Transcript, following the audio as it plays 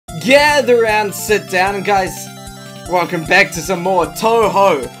gather around, sit down, and guys, welcome back to some more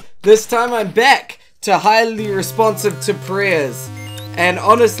Touhou. This time I'm back to highly responsive to prayers, and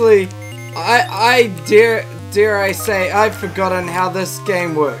honestly, I dare I say I've forgotten how this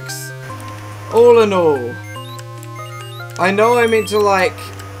game works. All in all, I know I meant to like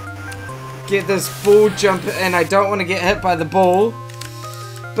get this ball jump, and I don't want to get hit by the ball,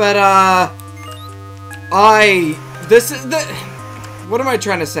 but what am I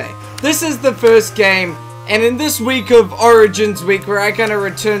trying to say? This is the first game, and in this week of Origins Week, where I kind of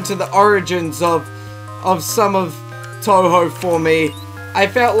return to the origins of some of Touhou for me, I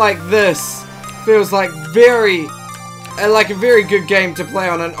felt like this feels like a very good game to play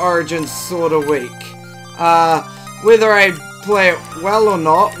on an Origins sort of week. Whether I play it well or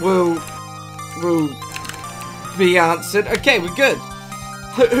not will be answered. Okay, we're good.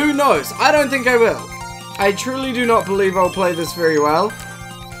 Who knows? I don't think I will. I truly do not believe I'll play this very well,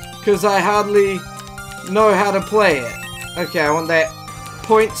 because I hardly know how to play it. Okay, I want that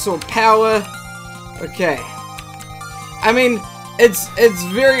points or power. Okay. I mean, it's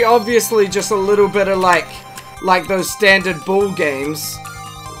very obviously just a little bit of like those standard ball games,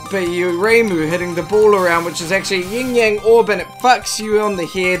 but you Reimu hitting the ball around, which is actually a yin-yang orb, and it fucks you on the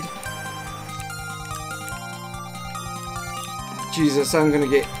head. Jesus, I'm gonna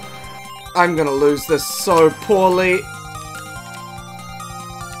lose this so poorly.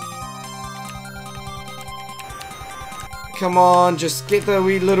 Come on, just get the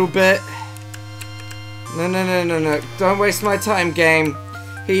wee little bit. No. Don't waste my time, game.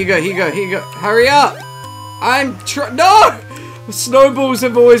 Here you go. Hurry up! No! Snowballs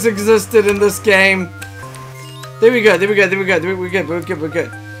have always existed in this game. There we go. We're good.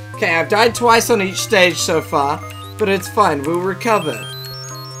 Okay, I've died twice on each stage so far, but it's fine. We'll recover.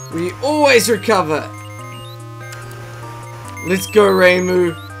 We always recover. Let's go,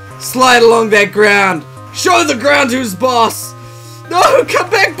 Reimu. Slide along that ground. Show the ground who's boss. No, come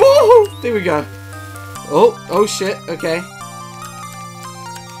back, ball. There we go. Oh shit. Okay.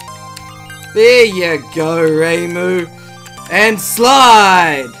 There you go, Reimu. And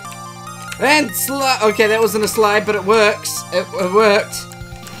slide. Okay, that wasn't a slide, but it works. It worked.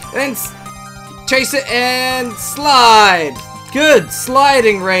 And chase it and slide. Good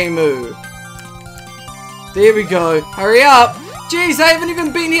sliding, Reimu. There we go. Hurry up. Jeez, I haven't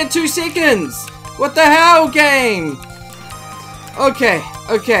even been here 2 seconds. What the hell, game? Okay.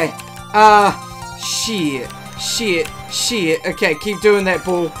 Shit. Okay, keep doing that,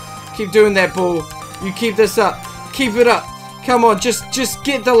 ball. You keep this up. Keep it up. Come on, just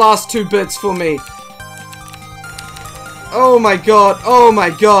get the last 2 bits for me. Oh my god.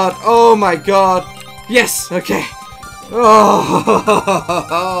 Yes, okay.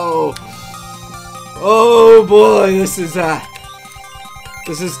 Oh boy, this is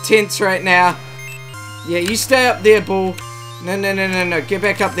tense right now. Yeah, you stay up there, ball. No. Get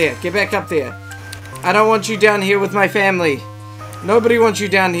back up there. I don't want you down here with my family. Nobody wants you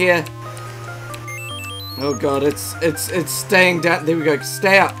down here. Oh god, it's staying down. There we go.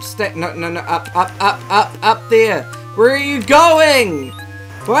 Stay up. No. Up there. Where are you going?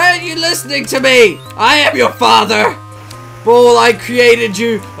 Why aren't you listening to me? I am your father. Ball, I created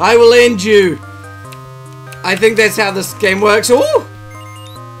you. I will end you. I think that's how this game works. Ooh!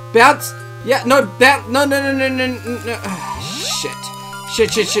 Bounce. Yeah, no, bounce. No. Shit.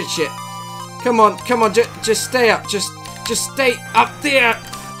 Come on. Just stay up. Just stay up there.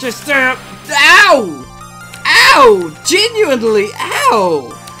 Just stay up. Ow! Genuinely,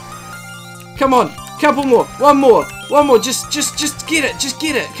 ow! Come on. Couple more. One more. Just get it.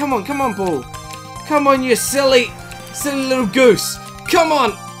 Come on, ball. Come on, you silly little goose. Come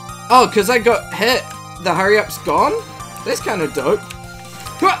on. Oh, because I got hit. The hurry up's gone? That's kind of dope.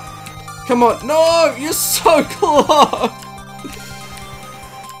 Come on. No, you're so close.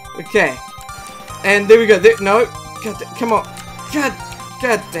 Okay. And there we go. No. Come on. God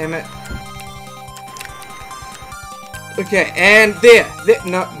damn it. Okay, and there.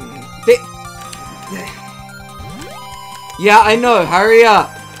 No. There. Yeah, I know. Hurry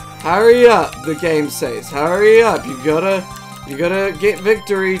up. The game says. Hurry up. You gotta get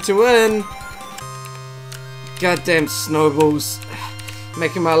victory to win. Goddamn snowballs.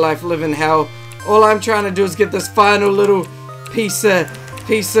 Making my life live in hell. All I'm trying to do is get this final little piece of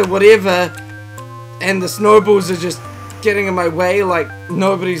whatever, and the snowballs are just getting in my way like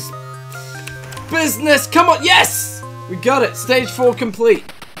nobody's business. Come on, yes! We got it. Stage 4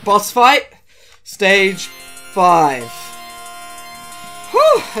 complete. Boss fight. Stage 5.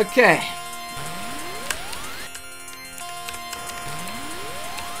 Whew, okay.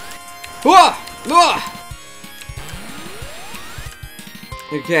 Whoa!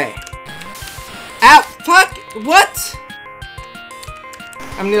 Okay. Ow! Fuck! What?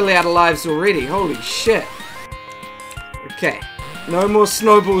 I'm nearly out of lives already. Holy shit. Okay. No more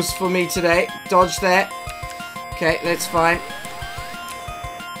snowballs for me today. Dodge that. Okay, that's fine.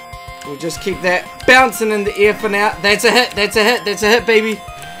 We'll just keep that bouncing in the air for now. That's a hit. That's a hit. That's a hit, baby.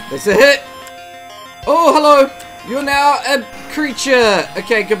 That's a hit. Oh, hello. You're now a creature.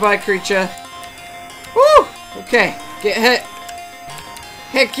 Okay, goodbye, creature. Woo! Okay, get hit.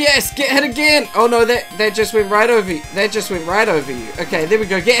 Heck yes, get hit again. Oh no, that just went right over you. That just went right over you. Okay, there we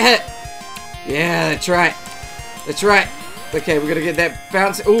go. Get hit. Yeah, that's right. That's right. Okay, we're gonna get that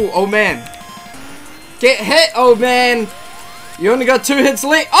bounce. Ooh, oh man. Get hit, oh man. You only got 2 hits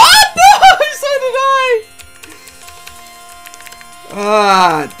left. Oh no, so did I.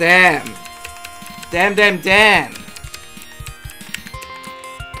 Ah, damn. Damn.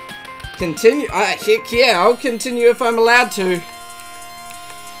 Continue. Heck yeah, I'll continue if I'm allowed to.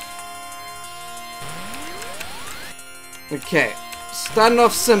 Okay, starting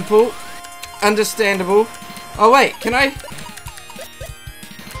off simple, understandable. Oh wait, can I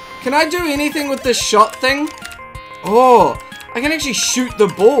do anything with this shot thing? Oh, I can actually shoot the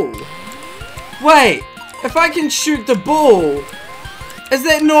ball. Wait, if I can shoot the ball, is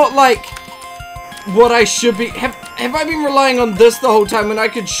that not like what I should be? Have I been relying on this the whole time when I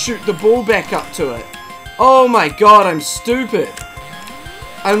could shoot the ball back up to it? Oh my god, I'm stupid.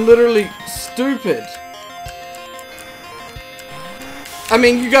 I'm literally stupid. I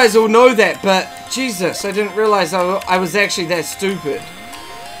mean, you guys all know that, but Jesus, I didn't realize I was actually that stupid.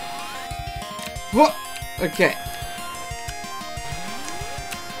 What? Okay.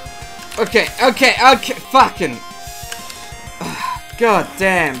 Okay, fucking. God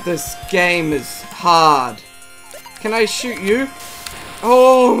damn, this game is hard. Can I shoot you?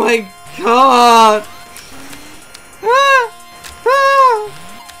 Oh my god. Boop,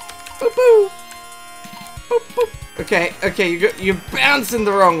 boop. Boop, boop. Okay, you're bouncing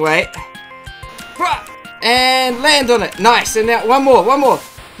the wrong way. And land on it. Nice. And now one more.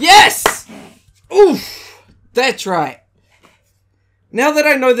 Yes! Oof! That's right. Now that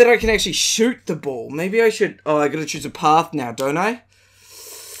I know that I can actually shoot the ball, maybe I should... Oh, I gotta choose a path now, don't I?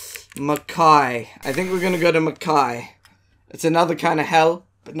 Mackay. I think we're gonna go to Mackay. It's another kind of hell,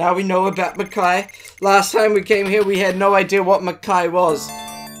 but now we know about Mackay. Last time we came here, we had no idea what Mackay was.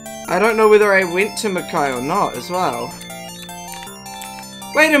 I don't know whether I went to Mackay or not as well.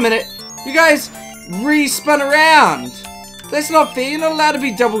 Wait a minute. You guys re-spun around. That's not fair. You're not allowed to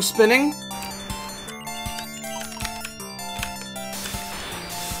be double spinning.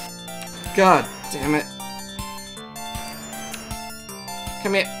 God damn it.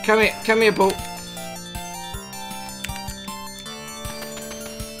 Come here, ball.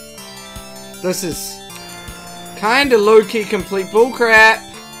 This is kinda low-key complete bullcrap.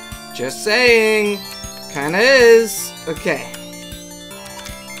 Just saying. Kinda is. Okay.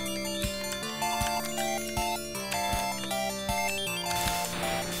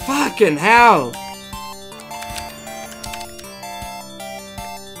 Fucking hell.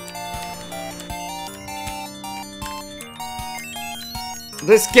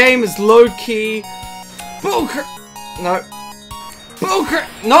 This game is low-key bullcrap. No. Bullcrap.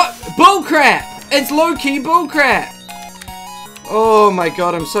 Not bullcrap. It's low-key bullcrap. Oh my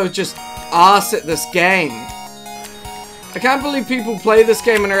god, I'm so just arse at this game. I can't believe people play this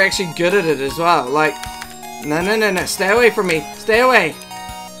game and are actually good at it as well. Like, no. Stay away from me. Stay away.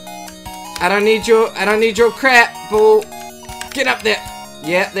 I don't need your crap, bull. Get up there.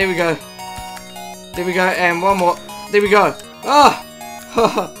 Yeah, there we go. There we go, and one more. There we go. Oh!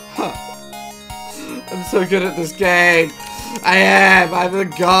 I'm so good at this game. I am. I'm the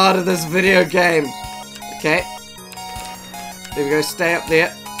god of this video game. Okay. There we go. Stay up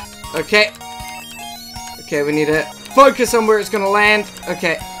there. Okay. Okay, we need to focus on where it's gonna land.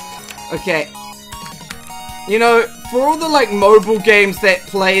 Okay. Okay. You know, for all the like mobile games that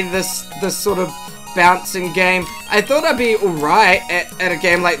play this sort of bouncing game, I thought I'd be alright at a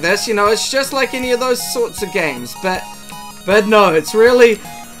game like this. You know, it's just like any of those sorts of games. But no, it's really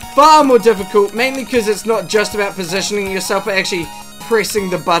far more difficult, mainly because it's not just about positioning yourself, but actually pressing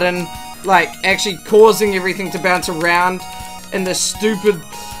the button, like actually causing everything to bounce around in this stupid,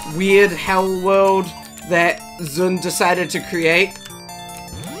 weird hell world that Zun decided to create.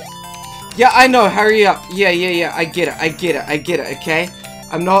 Yeah, I know, hurry up. Yeah, I get it, okay?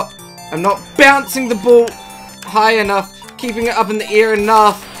 I'm not bouncing the ball high enough, keeping it up in the air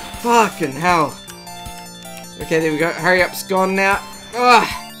enough. Fucking hell. Okay, there we go. Hurry up, it's gone now. Ugh.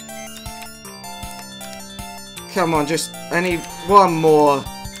 Come on, I need one more.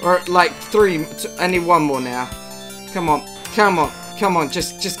 Or like 3. I need one more now. Come on. Come on,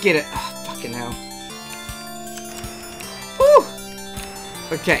 just get it. Oh, fucking hell. Woo!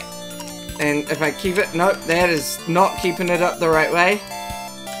 Okay. And if I keep it... Nope, that is not keeping it up the right way.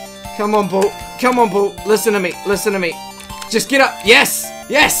 Come on, Bull. Come on, Bull. Listen to me. Listen to me. Just get up. Yes!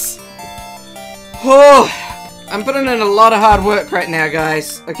 Yes! Oh, I'm putting in a lot of hard work right now,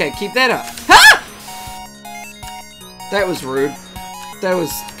 guys. Okay, keep that up. Ha! That was rude. That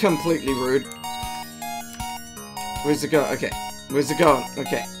was completely rude. Where's it go? Okay. Where's it going?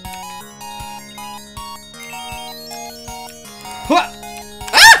 Okay. What?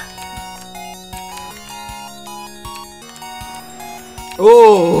 Ah!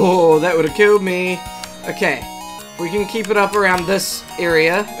 Oh, that would have killed me. Okay. We can keep it up around this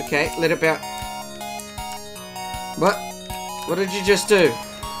area. Okay, let it bounce. What? What did you just do?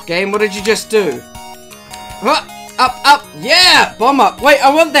 Game, what did you just do? What? Up, up! Yeah! Bomb up! Wait, I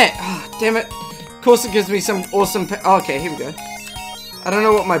want that! Oh, damn it. Of course it gives me some awesome... Oh, okay, here we go. I don't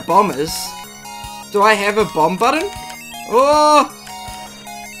know what my bomb is. Do I have a bomb button? Oh!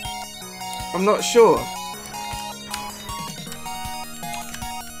 I'm not sure.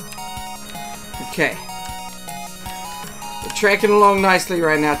 Okay. We're tracking along nicely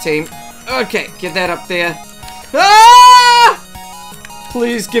right now, team. Okay, get that up there. Ah!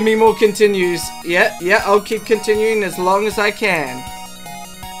 Please give me more continues. Yeah, I'll keep continuing as long as I can.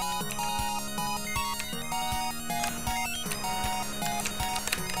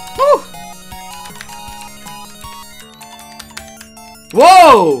 Whew.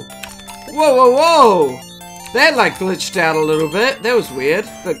 Whoa! Whoa, whoa, whoa! That like glitched out a little bit. That was weird,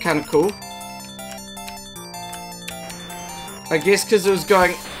 but kind of cool. I guess because it was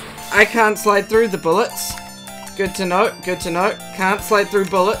going... I can't slide through the bullets. Good to know, good to know. Can't slide through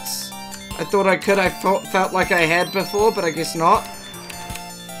bullets. I thought I could. I felt like I had before, but I guess not.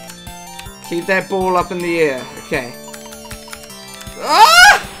 Keep that ball up in the air. Okay.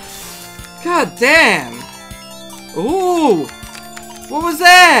 Ah! God damn! Ooh! What was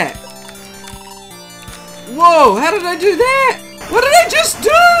that? Whoa! How did I do that? What did I just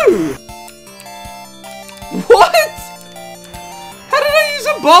do? What? How did I use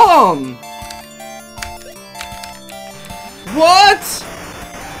a bomb? What?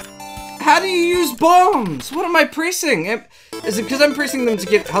 How do you use bombs? What am I pressing? Is it because I'm pressing them to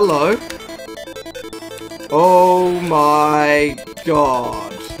get... Hello? Oh my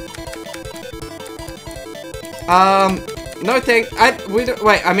god. No thank...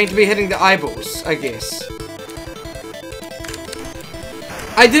 Wait, I mean to be hitting the eyeballs, I guess.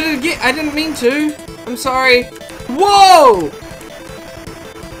 I did it again. I didn't mean to. I'm sorry. Whoa!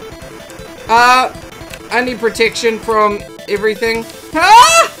 I need protection from everything.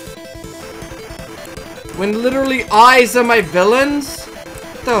 Ah! When literally eyes are my villains?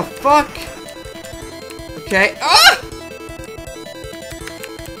 What the fuck? Okay. Ah!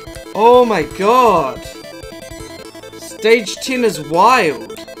 Oh my god. Stage 10 is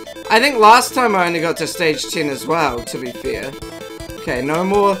wild. I think last time I only got to stage 10 as well, to be fair. Okay, no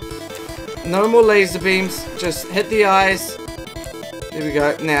more laser beams. Just hit the eyes. There we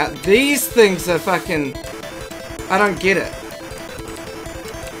go. Now, these things are fucking... I don't get it.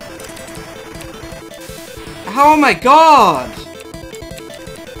 Oh my god!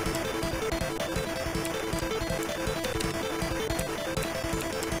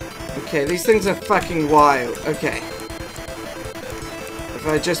 Okay, these things are fucking wild. Okay. If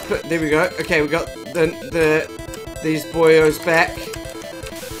I just put... There we go. Okay, we got these boyos back.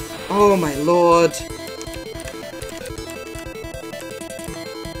 Oh my lord.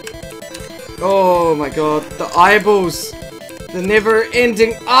 Oh my god. The eyeballs. The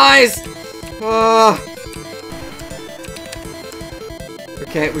never-ending eyes.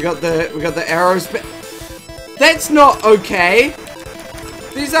 Okay, we got the arrows back. That's not okay.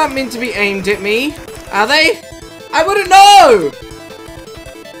 These aren't meant to be aimed at me, are they? I wouldn't know!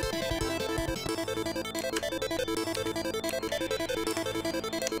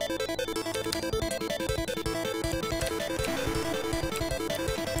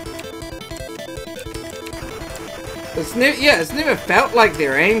 It's never felt like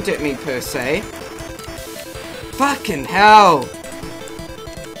they're aimed at me, per se. Fucking hell!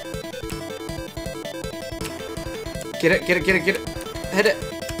 Get it, get it, get it, get it. Hit it.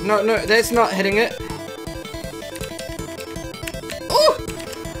 No, that's not hitting it. Ooh!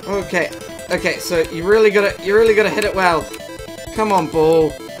 Okay, so you really gotta hit it well. Come on,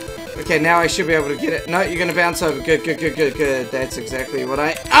 ball. Okay, now I should be able to get it. No, you're gonna bounce over. Good. That's exactly what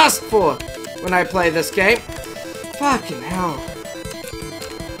I asked for when I play this game. Fucking hell.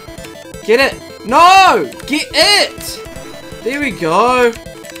 Get it. No! Get it! There we go.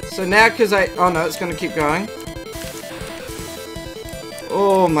 So now, because oh no, it's gonna keep going.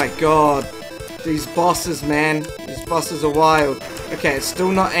 Oh my god. These bosses, man. These bosses are wild. Okay, it's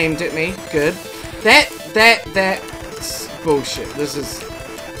still not aimed at me. Good. That's bullshit. This is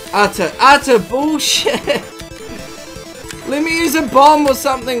utter bullshit. Let me use a bomb or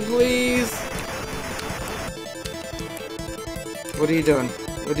something, please. What are you doing?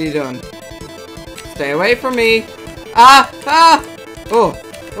 What are you doing? Stay away from me. Ah! Oh.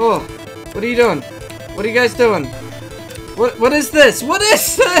 What are you doing? What are you guys doing? What is this? What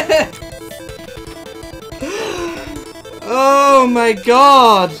is this? Oh my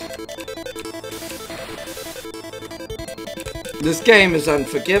god. This game is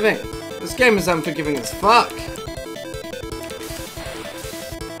unforgiving. This game is unforgiving as fuck.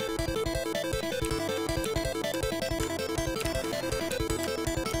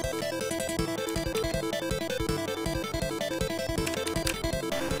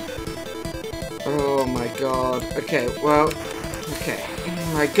 Oh my god. Okay, well. Okay.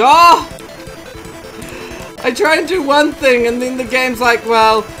 Oh my god! I try and do one thing and then the game's like,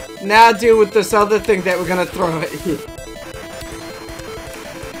 well, now deal with this other thing that we're gonna throw at you.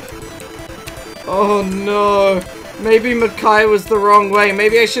 Oh no. Maybe Makai was the wrong way.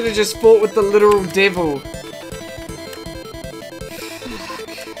 Maybe I should have just fought with the literal devil.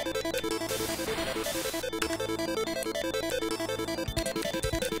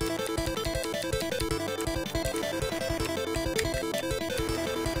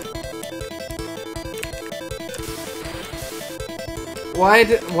 Why?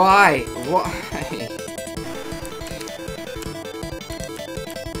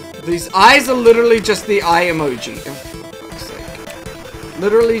 These eyes are literally just the eye emoji. Oh, for fuck's sake.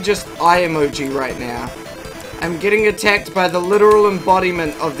 Literally just eye emoji right now. I'm getting attacked by the literal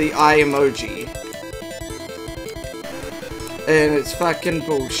embodiment of the eye emoji. And it's fucking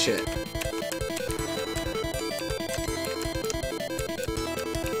bullshit.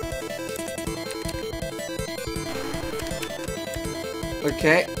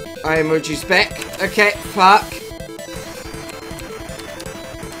 Okay, eye emoji's back. Okay, fuck.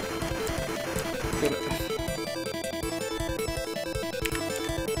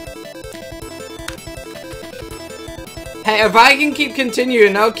 Hey, if I can keep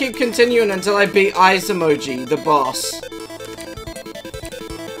continuing, I'll keep continuing until I beat Eyes Emoji, the boss.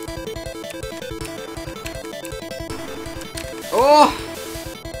 Oh!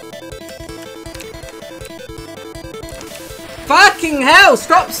 Fucking hell!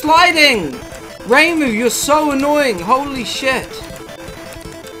 Stop sliding! Reimu, you're so annoying! Holy shit!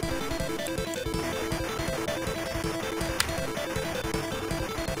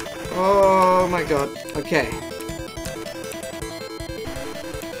 Oh my god. Okay.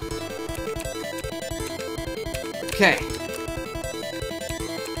 Okay.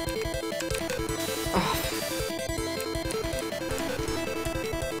 Oh.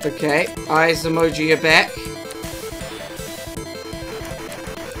 Okay. Eyes emoji are back.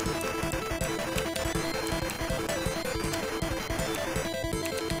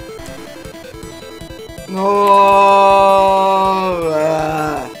 No.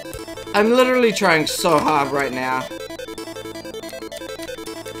 I'm literally trying so hard right now.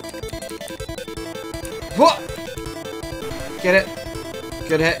 What? Get it.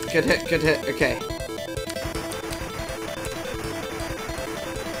 Good hit, good hit, good hit. Okay.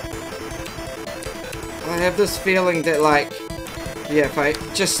 I have this feeling that, like, yeah, if I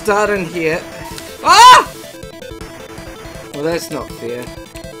just start in here. Ah! Well, that's not fair.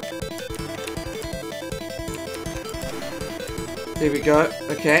 There we go.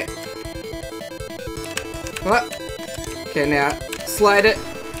 Okay. What? Okay, now slide it.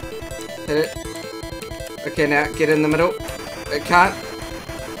 Hit it. Okay, now get in the middle. It can't.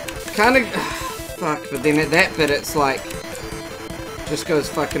 Kind of. Fuck, but then at that bit, it's like. Just goes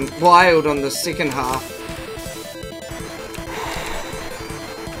fucking wild on the second half.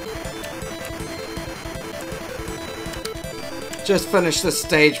 Just finish this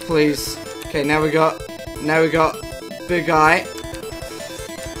stage, please. Okay, now we got Big Eye.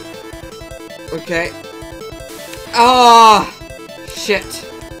 Okay. Ah! Oh, shit.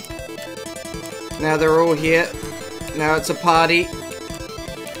 Now they're all here. Now it's a party.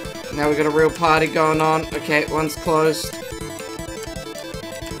 Now we got a real party going on. Okay, one's closed.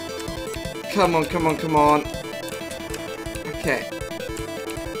 Come on, come on, come on. Okay.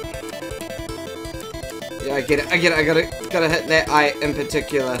 Yeah, I get it. I get it. I gotta hit that eye in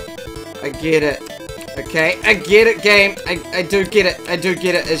particular. I get it. Okay, I get it, game. I do get it. I do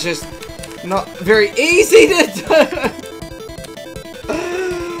get it. It's just not very easy to do.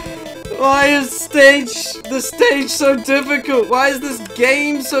 Why is the stage so difficult? Why is this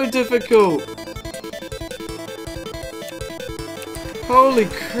game so difficult? Holy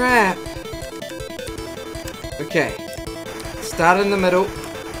crap. Okay. Start in the middle.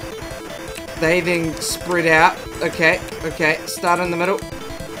 They then spread out. Okay, okay. Start in the middle.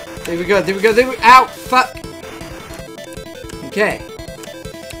 There we go, there we go, there we go. Ow! Fuck! Okay.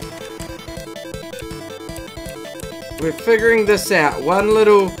 We're figuring this out.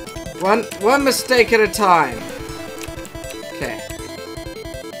 One mistake at a time. Okay.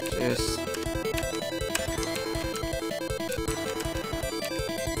 Just...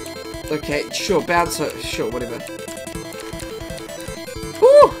 Okay, sure, bounce it. Sure, whatever.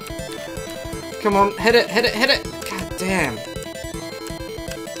 Woo! Come on, hit it, hit it, hit it! God damn.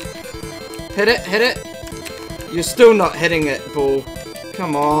 Hit it, hit it. You're still not hitting it, ball.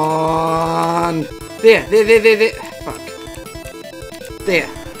 Come on. There. Fuck.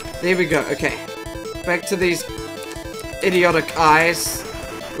 There we go, okay. Back to these idiotic eyes.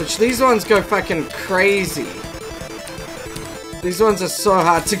 Which these ones go fucking crazy. These ones are so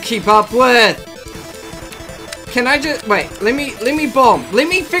hard to keep up with. Can I just wait, let me bomb. Let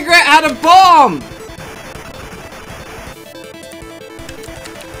me figure out how to bomb!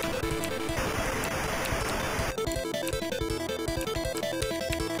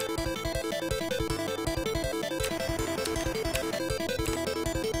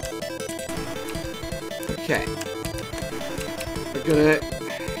 Okay. We're gonna...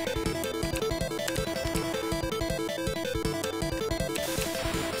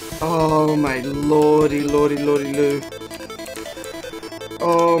 Oh my lordy loo.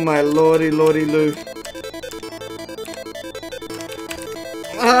 Oh my lordy loo.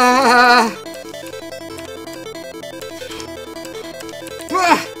 Ah!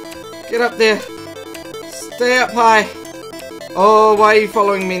 Ah! Get up there. Stay up high. Oh, why are you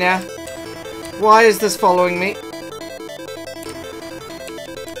following me now? Why is this following me?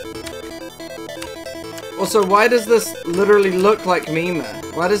 Also, why does this literally look like Mima?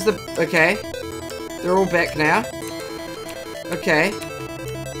 Why does the... Okay. They're all back now. Okay.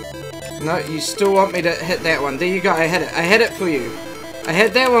 No, you still want me to hit that one. There you go, I hit it. I hit it for you. I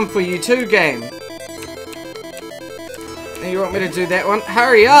hit that one for you too, game. Now you want me to do that one?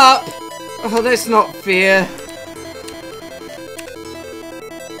 Hurry up! Oh, that's not fair.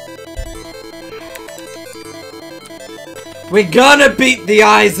 We're gonna beat the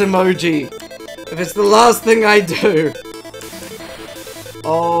eyes emoji! If it's the last thing I do.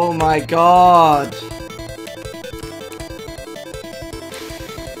 Oh my god.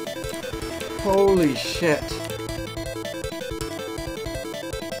 Holy shit.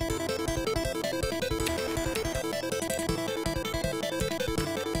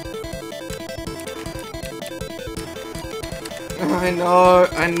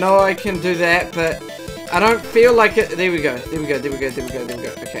 I know I can do that, but I don't feel like it. There we go. There we go. There we go. There we go. There we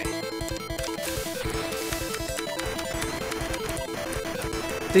go. Okay.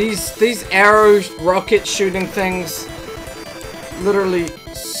 These arrow rocket shooting things, literally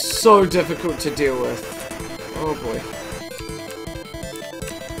so difficult to deal with. Oh boy.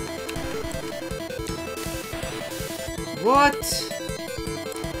 What?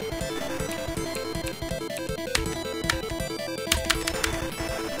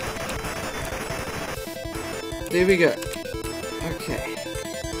 There we go. Okay.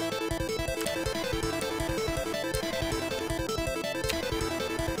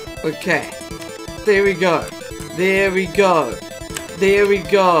 Okay. There we go. There we go. There we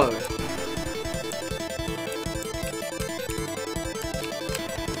go.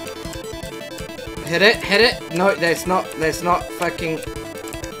 Hit it, hit it. No, that's not fucking...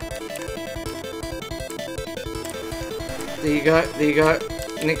 There you go, there you go.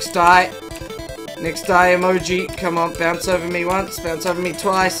 Next die. Next die emoji. Come on, bounce over me once, bounce over me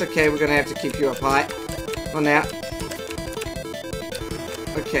twice. Okay, we're gonna have to keep you up high. On out.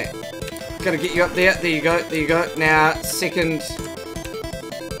 Okay. Gotta get you up there. There you go, there you go. Now, second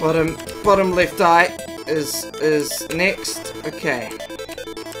bottom left eye is next. Okay.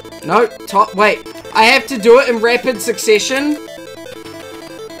 No, top, wait. I have to do it in rapid succession?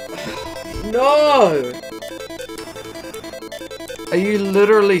 No! Are you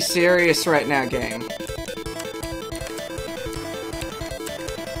literally serious right now, game?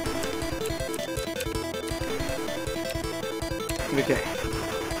 Okay.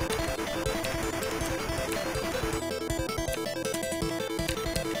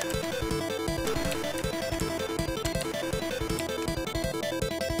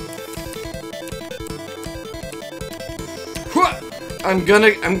 I'm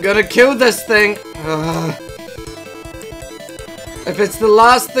gonna kill this thing. If it's the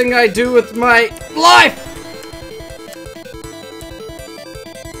last thing I do with my life.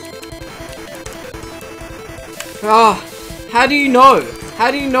 Oh, How do you know?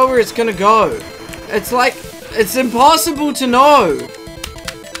 How do you know where it's gonna go? It's like, it's impossible to know.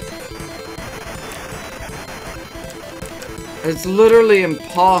 It's literally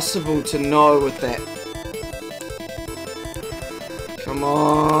impossible to know with that. Come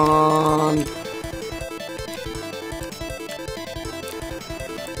on.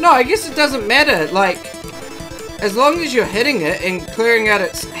 No, I guess it doesn't matter. Like, as long as you're hitting it and clearing out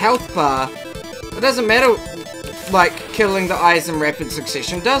its health bar, it doesn't matter, like, killing the eyes in rapid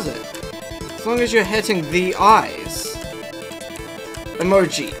succession, does it? As long as you're hitting the eyes.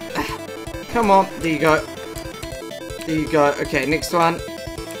 Emoji. Come on. There you go. There you go. Okay, next one.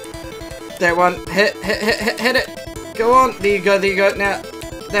 That one. Hit it. Go on. There you go. There you go. Now,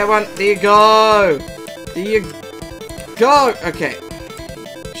 that one. There you go. There you go. Okay.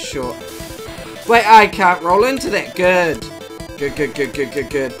 Sure. Wait, I can't roll into that. Good.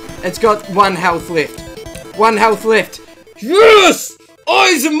 Good. It's got 1 health left. 1 health left. Yes!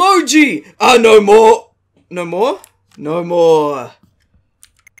 Eyes emoji! No more. No more? No more.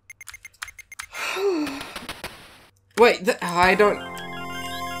 Wait, I don't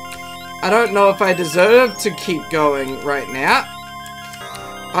know if I deserve to keep going right now.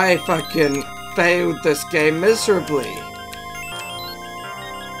 I fucking failed this game miserably.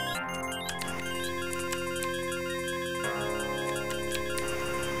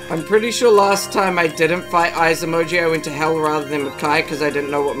 I'm pretty sure last time I didn't fight Eyes Emoji, I went to hell rather than Makai because I didn't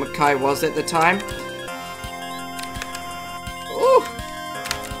know what Makai was at the time. Ooh.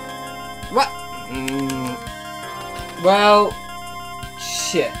 What? Well,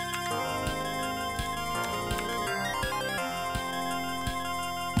 shit.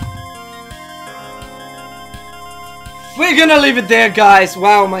 We're gonna leave it there, guys.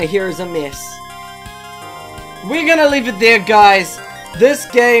 Wow, my hair is a mess. We're gonna leave it there, guys. This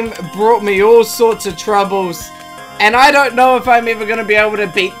game brought me all sorts of troubles, and I don't know if I'm ever going to be able to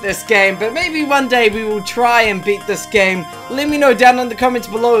beat this game, but maybe one day we will try and beat this game. Let me know down in the comments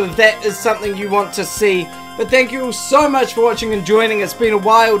below if that is something you want to see. But thank you all so much for watching and joining. It's been a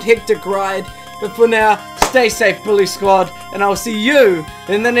wild, hectic ride, but for now, stay safe, Bully Squad, and I'll see you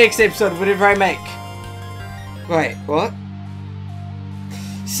in the next episode, whatever I make. Wait, what?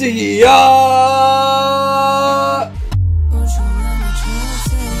 See ya!